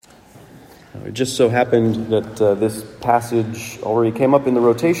It just so happened that this passage already came up in the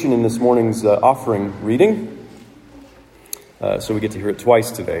rotation in this morning's offering reading, so we get to hear it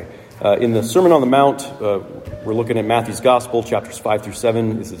twice today. In the Sermon on the Mount, we're looking at Matthew's Gospel, chapters 5 through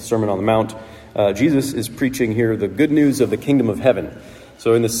 7. This is the Sermon on the Mount. Jesus is preaching here the good news of the kingdom of heaven.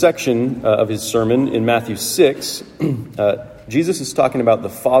 So in this section of his sermon in Matthew 6, Jesus is talking about the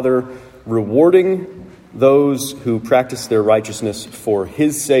Father rewarding those who practice their righteousness for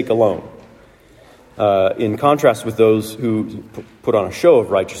his sake alone. In contrast with those who put on a show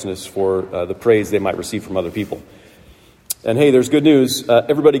of righteousness for the praise they might receive from other people. And hey, there's good news.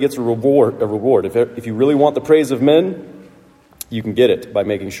 Everybody gets a reward. If you really want the praise of men, you can get it by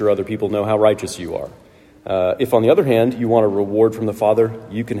making sure other people know how righteous you are. If, on the other hand, you want a reward from the Father,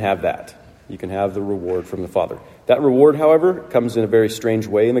 you can have that. You can have the reward from the Father. That reward, however, comes in a very strange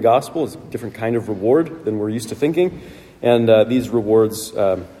way in the gospel. It's a different kind of reward than we're used to thinking. And these rewards...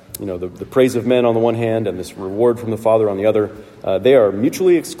 the praise of men on the one hand and this reward from the Father on the other, they are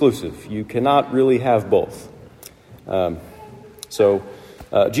mutually exclusive. You cannot really have both. So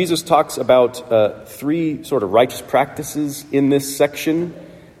Jesus talks about three sort of righteous practices in this section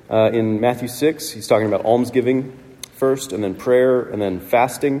in Matthew 6. He's talking about almsgiving first, and then prayer, and then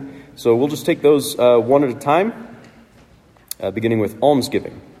fasting. So we'll just take those one at a time, beginning with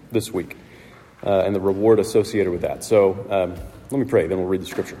almsgiving this week and the reward associated with that. So let me pray, then we'll read the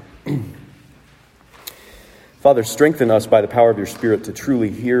scripture. Father, strengthen us by the power of your Spirit to truly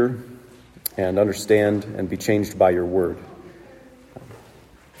hear and understand and be changed by your word,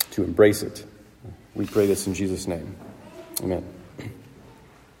 to embrace it. We pray this in Jesus' name. Amen.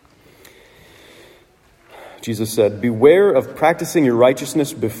 Jesus said, "Beware of practicing your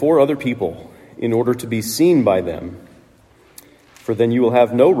righteousness before other people in order to be seen by them, for then you will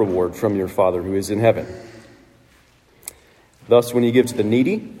have no reward from your Father who is in heaven. Thus, when you give to the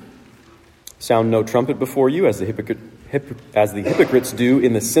needy, sound no trumpet before you, as the hypocrites do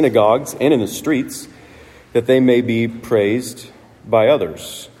in the synagogues and in the streets, that they may be praised by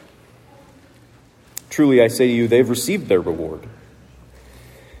others. Truly, I say to you, they've received their reward.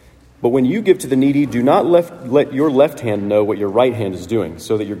 But when you give to the needy, do not let your left hand know what your right hand is doing,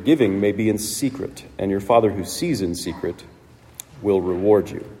 so that your giving may be in secret, and your Father who sees in secret will reward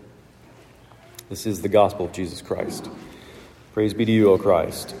you." This is the gospel of Jesus Christ. Praise be to you, O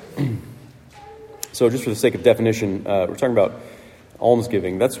Christ. So just for the sake of definition, we're talking about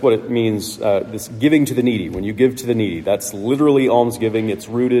almsgiving. That's what it means, this giving to the needy. When you give to the needy, that's literally almsgiving. It's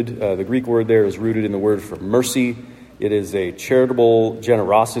rooted, the Greek word there is rooted in the word for mercy. It is a charitable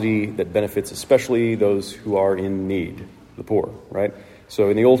generosity that benefits especially those who are in need, the poor, right? So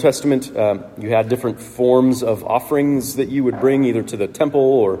in the Old Testament, you had different forms of offerings that you would bring either to the temple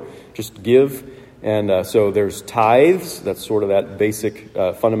or just give. And so there's tithes. That's sort of that basic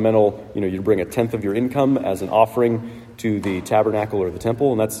fundamental, you bring a tenth of your income as an offering to the tabernacle or the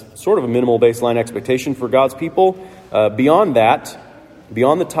temple. And that's sort of a minimal baseline expectation for God's people. Beyond that,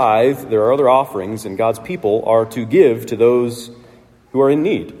 beyond the tithe, there are other offerings, and God's people are to give to those who are in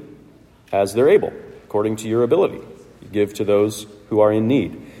need as they're able, according to your ability. You give to those who are in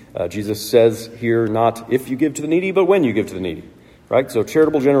need. Jesus says here, not if you give to the needy, but when you give to the needy, right? So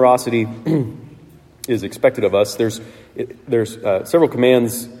charitable generosity is expected of us. There's several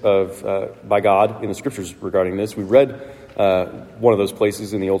commands by God in the scriptures regarding this. We read one of those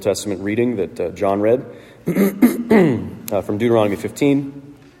places in the Old Testament reading that John read from Deuteronomy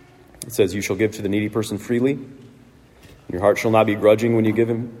 15. It says, "You shall give to the needy person freely. Your heart shall not be grudging when you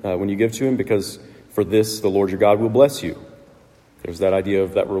give to him, because for this the Lord your God will bless you." There's that idea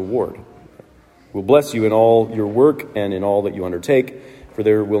of that reward. "Will bless you in all your work and in all that you undertake. For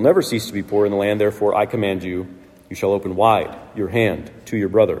there will never cease to be poor in the land. Therefore, I command you, you shall open wide your hand to your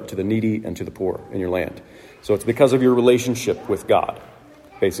brother, to the needy and to the poor in your land." So it's because of your relationship with God.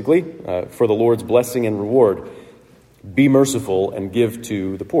 Basically, for the Lord's blessing and reward, be merciful and give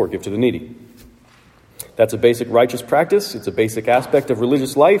to the poor, give to the needy. That's a basic righteous practice. It's a basic aspect of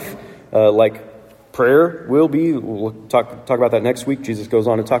religious life, like prayer will be. We'll talk about that next week. Jesus goes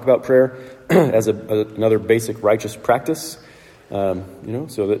on to talk about prayer as another basic righteous practice.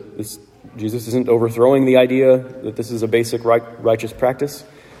 So that Jesus isn't overthrowing the idea that this is a basic righteous practice.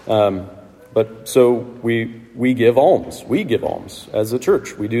 But so we give alms. We give alms as a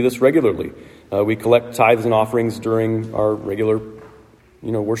church. We do this regularly. We collect tithes and offerings during our regular,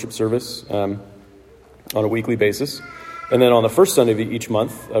 worship service on a weekly basis. And then on the first Sunday of each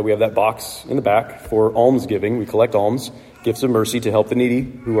month, we have that box in the back for almsgiving. We collect alms, gifts of mercy to help the needy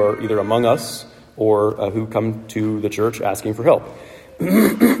who are either among us or who come to the church asking for help.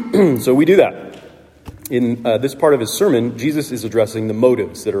 So we do that. In this part of his sermon, Jesus is addressing the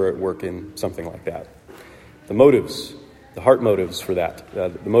motives that are at work in something like that. The motives, the heart motives for that,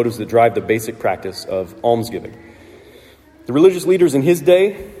 the motives that drive the basic practice of almsgiving. The religious leaders in his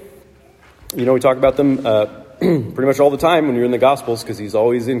day, we talk about them pretty much all the time when you're in the Gospels, because he's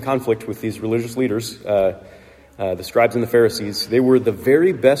always in conflict with these religious leaders, the scribes and the Pharisees. They were the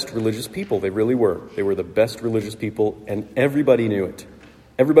very best religious people. They really were. They were the best religious people, and everybody knew it.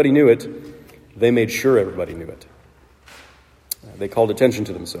 Everybody knew it. They made sure everybody knew it. They called attention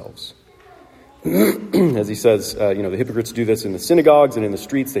to themselves. As he says, the hypocrites do this in the synagogues and in the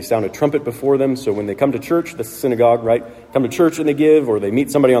streets. They sound a trumpet before them. So when they come to church, the synagogue, right? Come to church and they give, or they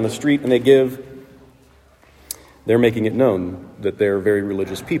meet somebody on the street and they give. They're making it known that they're very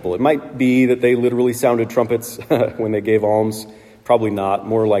religious people. It might be that they literally sounded trumpets when they gave alms. Probably not.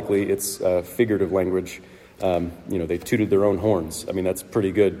 More likely it's figurative language. They tooted their own horns. I mean, that's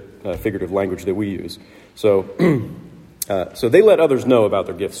pretty good figurative language that we use. So they let others know about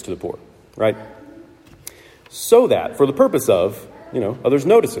their gifts to the poor, right? So that, for the purpose of, others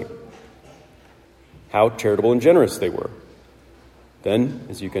noticing how charitable and generous they were. Then,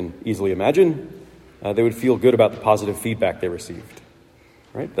 as you can easily imagine, they would feel good about the positive feedback they received,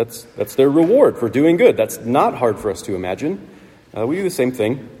 right? That's their reward for doing good. That's not hard for us to imagine. We do the same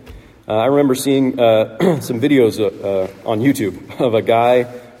thing. I remember seeing some videos on YouTube of a guy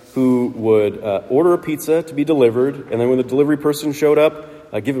who would order a pizza to be delivered, and then when the delivery person showed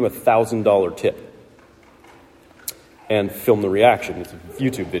up, give him a $1,000 tip and film the reaction. It's a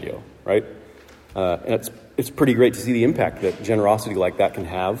YouTube video, right? And it's pretty great to see the impact that generosity like that can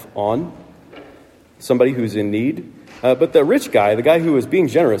have on somebody who's in need. But the rich guy, the guy who was being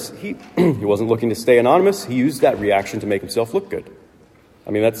generous, he wasn't looking to stay anonymous. He used that reaction to make himself look good.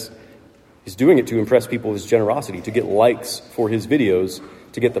 I mean, he's doing it to impress people with his generosity, to get likes for his videos,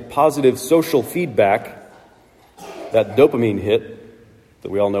 to get the positive social feedback, that dopamine hit that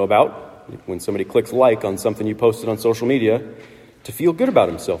we all know about, when somebody clicks like on something you posted on social media, to feel good about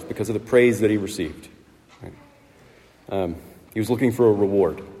himself because of the praise that he received. Right? He was looking for a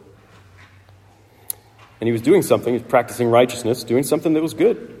reward. And he was doing something, he was practicing righteousness, doing something that was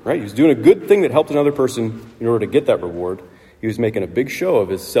good, right? He was doing a good thing that helped another person in order to get that reward. He was making a big show of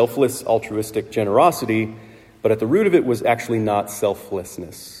his selfless, altruistic generosity, but at the root of it was actually not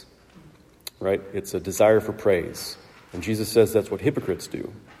selflessness, right? It's a desire for praise. And Jesus says that's what hypocrites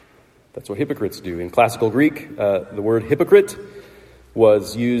do. That's what hypocrites do. In classical Greek, the word hypocrite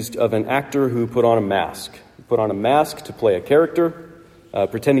was used of an actor who put on a mask. He put on a mask to play a character,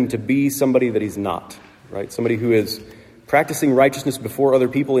 pretending to be somebody that he's not, right? Somebody who is practicing righteousness before other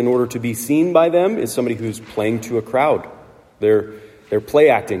people in order to be seen by them is somebody who's playing to a crowd. They're play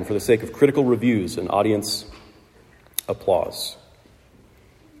acting for the sake of critical reviews and audience applause.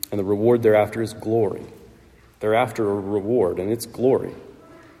 And the reward thereafter is glory. They're after a reward, and it's glory.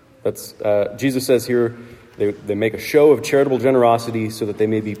 That's Jesus says here, they make a show of charitable generosity so that they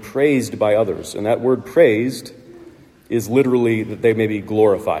may be praised by others. And that word praised is literally that they may be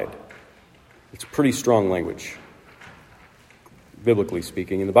glorified. It's pretty strong language, biblically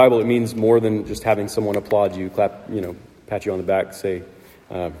speaking. In the Bible, it means more than just having someone applaud you, clap, pat you on the back, say,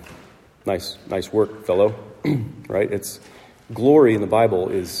 nice work, fellow, right? It's glory in the Bible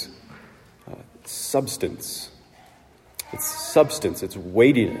is substance. It's substance, it's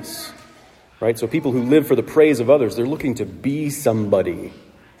weightiness, right? So people who live for the praise of others, they're looking to be somebody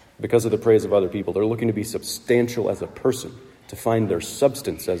because of the praise of other people. They're looking to be substantial as a person, to find their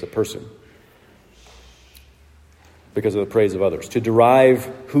substance as a person because of the praise of others, to derive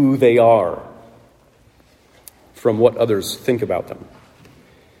who they are from what others think about them.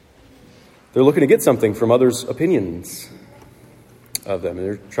 They're looking to get something from others' opinions of them, and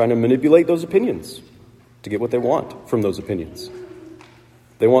they're trying to manipulate those opinions to get what they want from those opinions.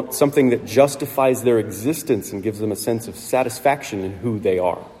 They want something that justifies their existence and gives them a sense of satisfaction in who they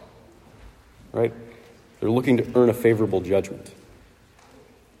are, right? They're looking to earn a favorable judgment.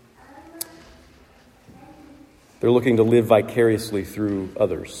 They're looking to live vicariously through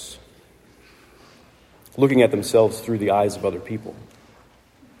others, looking at themselves through the eyes of other people.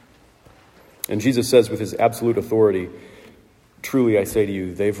 And Jesus says with his absolute authority, truly I say to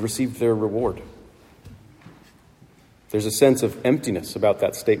you, they've received their reward. There's a sense of emptiness about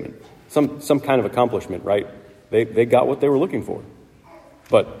that statement. Some kind of accomplishment, right? They got what they were looking for.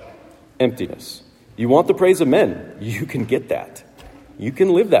 But emptiness. You want the praise of men? You can get that. You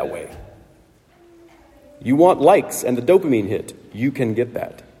can live that way. You want likes and the dopamine hit? You can get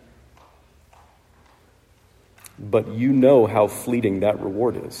that. But you know how fleeting that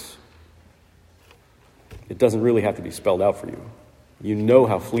reward is. It doesn't really have to be spelled out for you. You know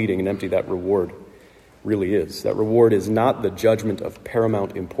how fleeting and empty that reward really is. That reward is not the judgment of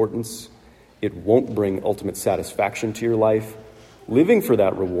paramount importance. It won't bring ultimate satisfaction to your life. Living for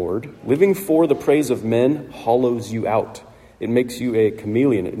that reward, living for the praise of men, hollows you out. It makes you a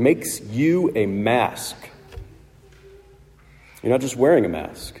chameleon. It makes you a mask. You're not just wearing a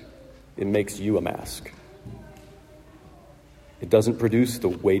mask. It makes you a mask. It doesn't produce the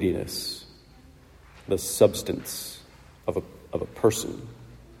weightiness, the substance of a person,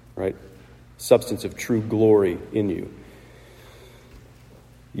 right? Substance of true glory in you.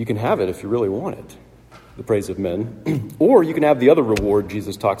 You can have it if you really want it, the praise of men, or you can have the other reward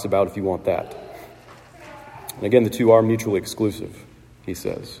Jesus talks about if you want that. And again, the two are mutually exclusive, he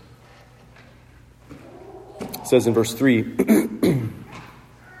says. It says in verse 3,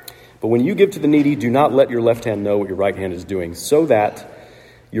 "But when you give to the needy, do not let your left hand know what your right hand is doing, so that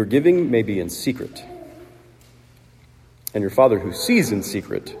your giving may be in secret. And your Father who sees in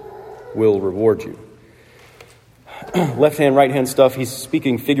secret will reward you." Left hand, right hand stuff, he's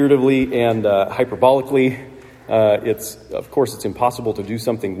speaking figuratively and hyperbolically. Of course, it's impossible to do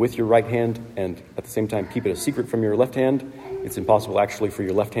something with your right hand and at the same time keep it a secret from your left hand. It's impossible actually for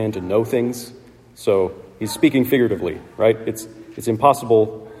your left hand to know things. So he's speaking figuratively, right? It's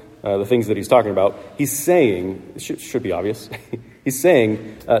impossible, the things that he's talking about. He's saying, it should be obvious, he's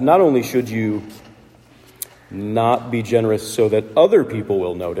saying not only should you not be generous so that other people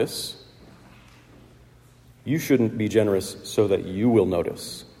will notice, you shouldn't be generous so that you will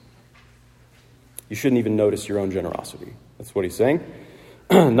notice. You shouldn't even notice your own generosity. That's what he's saying.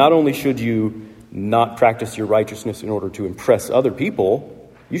 Not only should you not practice your righteousness in order to impress other people,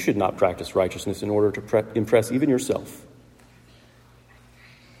 you should not practice righteousness in order to impress even yourself.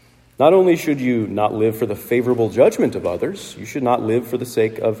 Not only should you not live for the favorable judgment of others, you should not live for the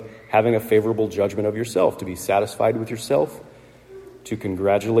sake of having a favorable judgment of yourself, to be satisfied with yourself, to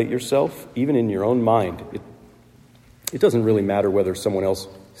congratulate yourself, even in your own mind. It doesn't really matter whether someone else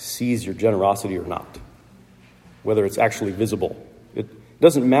sees your generosity or not, whether it's actually visible. It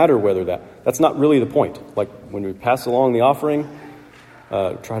doesn't matter whether that's not really the point. Like when we pass along the offering,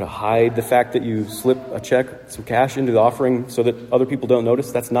 try to hide the fact that you slip a check, some cash into the offering so that other people don't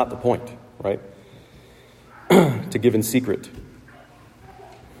notice. That's not the point, right? To give in secret.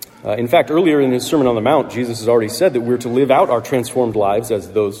 In fact, earlier in his Sermon on the Mount, Jesus has already said that we're to live out our transformed lives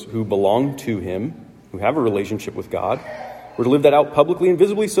as those who belong to him, who have a relationship with God. We're to live that out publicly and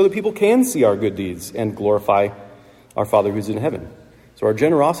visibly so that people can see our good deeds and glorify our Father who's in heaven. So our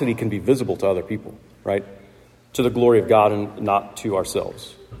generosity can be visible to other people, right? To the glory of God and not to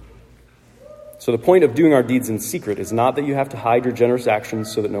ourselves. So the point of doing our deeds in secret is not that you have to hide your generous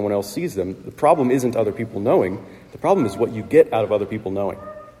actions so that no one else sees them. The problem isn't other people knowing. The problem is what you get out of other people knowing.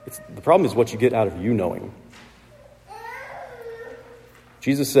 The problem is what you get out of you knowing.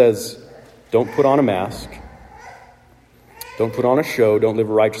 Jesus says, don't put on a mask. Don't put on a show. Don't live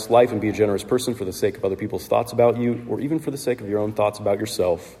a righteous life and be a generous person for the sake of other people's thoughts about you, or even for the sake of your own thoughts about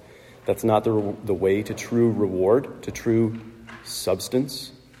yourself. That's not the way to true reward, to true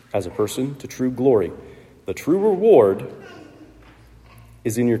substance as a person, to true glory. The true reward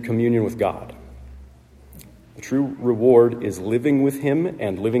is in your communion with God. The true reward is living with him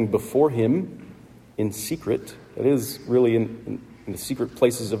and living before him in secret. That is really in the secret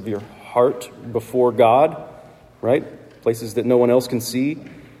places of your heart before God, right? Places that no one else can see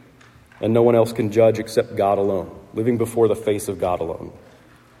and no one else can judge except God alone. Living before the face of God alone.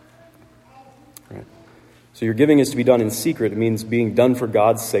 Right? So your giving is to be done in secret. It means being done for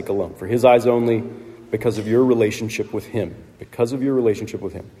God's sake alone, for his eyes only, because of your relationship with him. Because of your relationship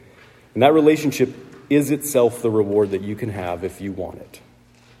with him. And that relationship is itself the reward that you can have if you want it.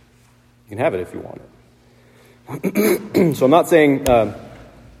 You can have it if you want it. So I'm not saying,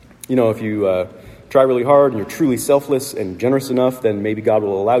 if you try really hard and you're truly selfless and generous enough, then maybe God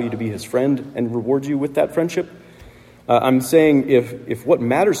will allow you to be his friend and reward you with that friendship. I'm saying if what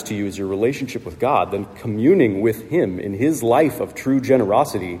matters to you is your relationship with God, then communing with him in his life of true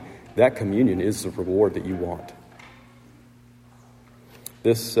generosity, that communion is the reward that you want.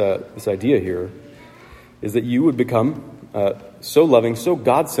 This idea here is that you would become so loving, so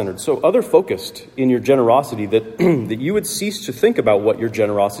God-centered, so other-focused in your generosity that, that you would cease to think about what your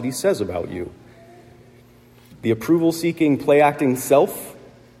generosity says about you. The approval-seeking, play-acting self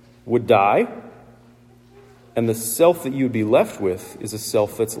would die, and the self that you'd be left with is a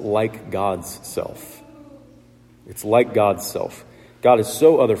self that's like God's self. It's like God's self. God is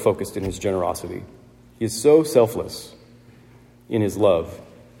so other-focused in his generosity. He is so selfless in his love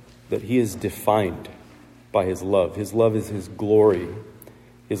that he is defined by his love. His love is his glory.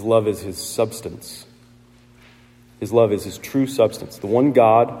 His love is his substance. His love is his true substance. The one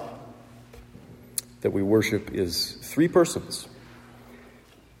God that we worship is three persons.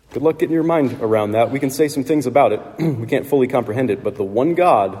 Good luck getting your mind around that. We can say some things about it. We can't fully comprehend it, but the one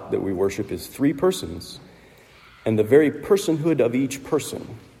God that we worship is three persons, and the very personhood of each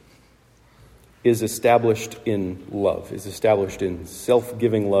person is established in love, is established in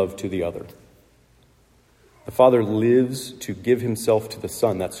self-giving love to the other. The Father lives to give himself to the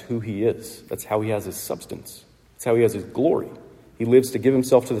Son. That's who he is. That's how he has his substance. That's how he has his glory. He lives to give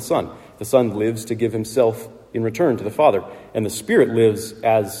himself to the Son. The Son lives to give himself in return to the Father. And the Spirit lives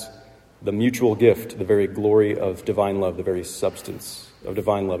as the mutual gift, the very glory of divine love, the very substance of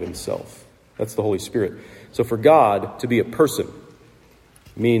divine love himself. That's the Holy Spirit. So for God to be a person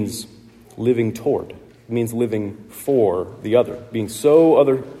means living toward. It means living for the other, being so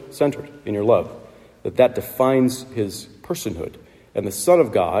other-centered in your love that defines his personhood. And the Son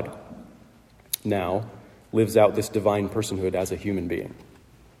of God now lives out this divine personhood as a human being.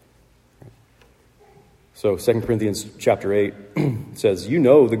 So 2 Corinthians chapter 8 says, "You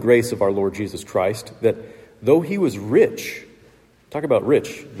know the grace of our Lord Jesus Christ, that though he was rich," talk about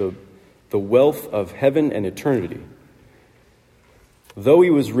rich, the wealth of heaven and eternity, "though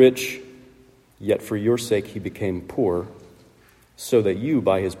he was rich, yet for your sake he became poor, so that you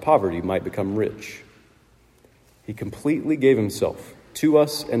by his poverty might become rich." He completely gave himself to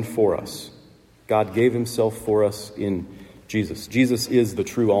us and for us. God gave himself for us in Jesus. Jesus is the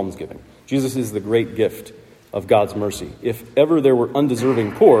true almsgiving. Jesus is the great gift of God's mercy. If ever there were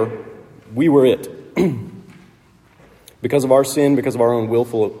undeserving poor, we were it. Because of our sin, because of our own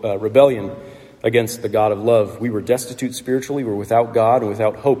willful rebellion against the God of love, we were destitute spiritually. We were without God and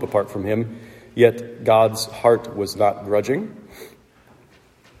without hope apart from him. Yet God's heart was not grudging.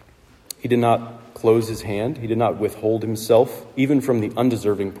 He did not close his hand. He did not withhold himself, even from the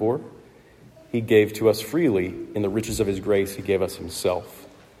undeserving poor. He gave to us freely. In the riches of his grace, he gave us himself.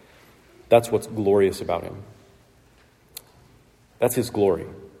 That's what's glorious about him. That's his glory.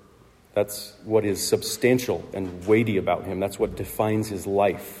 That's what is substantial and weighty about him. That's what defines his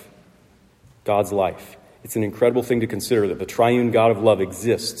life, God's life. It's an incredible thing to consider that the triune God of love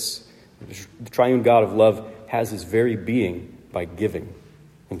exists. The triune God of love has his very being by giving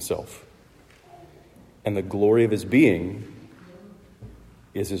himself. And the glory of his being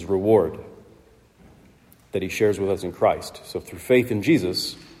is his reward that he shares with us in Christ. So through faith in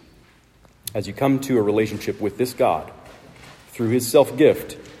Jesus, as you come to a relationship with this God, through his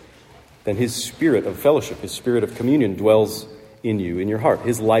self-gift, then his spirit of fellowship, his spirit of communion dwells in you, in your heart.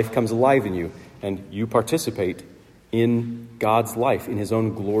 His life comes alive in you, and you participate in God's life, in his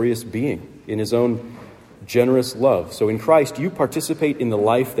own glorious being, in his own generous love. So in Christ, you participate in the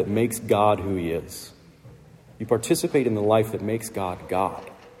life that makes God who he is. You participate in the life that makes God God.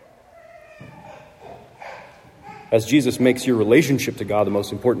 As Jesus makes your relationship to God the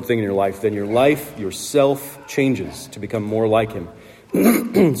most important thing in your life, then your life, yourself, changes to become more like him.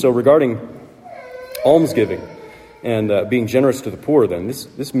 So regarding almsgiving and being generous to the poor, then,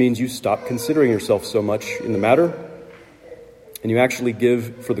 this means you stop considering yourself so much in the matter, and you actually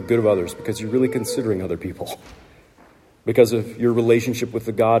give for the good of others because you're really considering other people. Because of your relationship with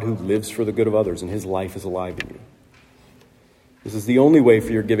the God who lives for the good of others, and his life is alive in you. This is the only way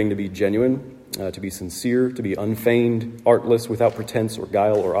for your giving to be genuine, to be sincere, to be unfeigned, artless, without pretense or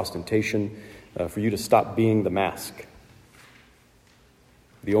guile or ostentation, for you to stop being the mask.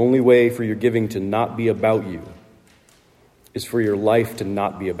 The only way for your giving to not be about you is for your life to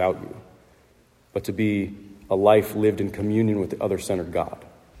not be about you, but to be a life lived in communion with the other-centered God.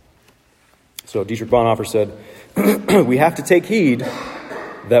 So Dietrich Bonhoeffer said, "We have to take heed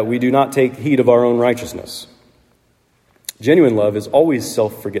that we do not take heed of our own righteousness." Genuine love is always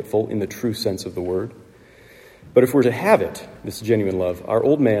self-forgetful in the true sense of the word. But if we're to have it, this genuine love, our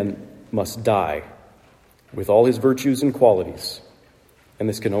old man must die with all his virtues and qualities. And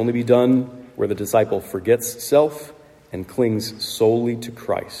this can only be done where the disciple forgets self and clings solely to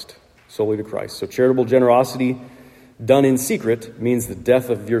Christ. Solely to Christ. So charitable generosity done in secret means the death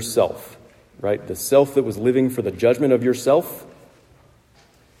of yourself. Right? The self that was living for the judgment of yourself,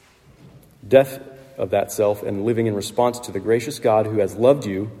 death of that self, and living in response to the gracious God who has loved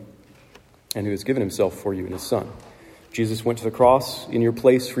you and who has given himself for you in his Son. Jesus went to the cross in your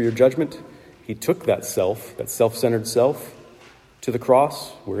place for your judgment. He took that self, that self-centered self, to the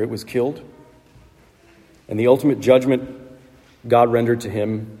cross where it was killed. And the ultimate judgment God rendered to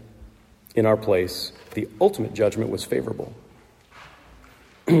him in our place, the ultimate judgment was favorable.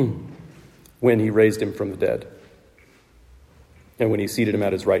 When he raised him from the dead and when he seated him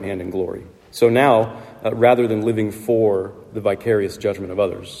at his right hand in glory. So now, rather than living for the vicarious judgment of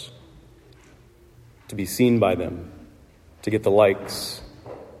others, to be seen by them, to get the likes,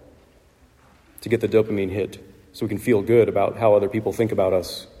 to get the dopamine hit so we can feel good about how other people think about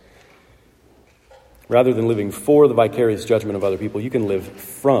us. Rather than living for the vicarious judgment of other people, you can live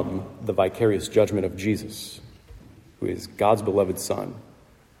from the vicarious judgment of Jesus, who is God's beloved Son.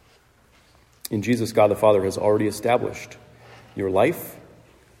 In Jesus, God the Father has already established your life,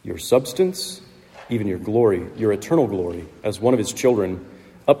 your substance, even your glory, your eternal glory, as one of his children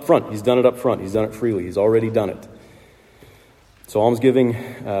up front. He's done it up front. He's done it freely. He's already done it. So almsgiving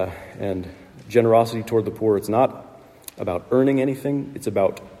and generosity toward the poor, it's not about earning anything. It's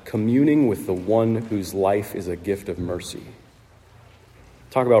about communing with the one whose life is a gift of mercy.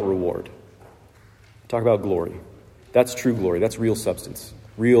 Talk about reward. Talk about glory. That's true glory. That's real substance.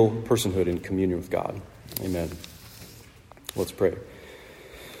 Real personhood in communion with God. Amen. Let's pray.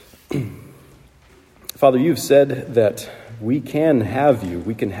 Father, you've said that we can have you.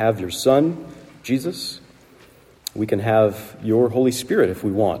 We can have your Son, Jesus. We can have your Holy Spirit if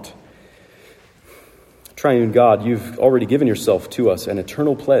we want. Triune God, you've already given yourself to us, an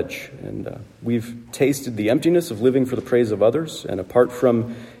eternal pledge, and we've tasted the emptiness of living for the praise of others, and apart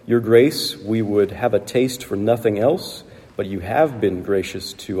from your grace, we would have a taste for nothing else, but you have been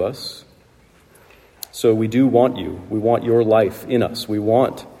gracious to us. So we do want you. We want your life in us. We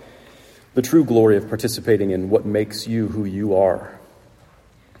want the true glory of participating in what makes you who you are,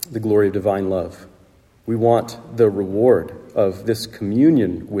 the glory of divine love. We want the reward of this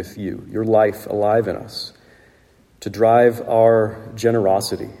communion with you, your life alive in us, to drive our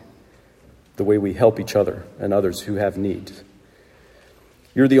generosity, the way we help each other and others who have need.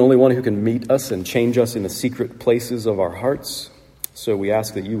 You're the only one who can meet us and change us in the secret places of our hearts. So we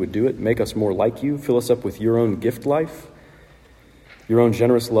ask that you would do it. Make us more like you. Fill us up with your own gift life, your own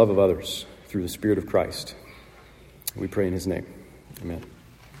generous love of others through the Spirit of Christ. We pray in his name. Amen.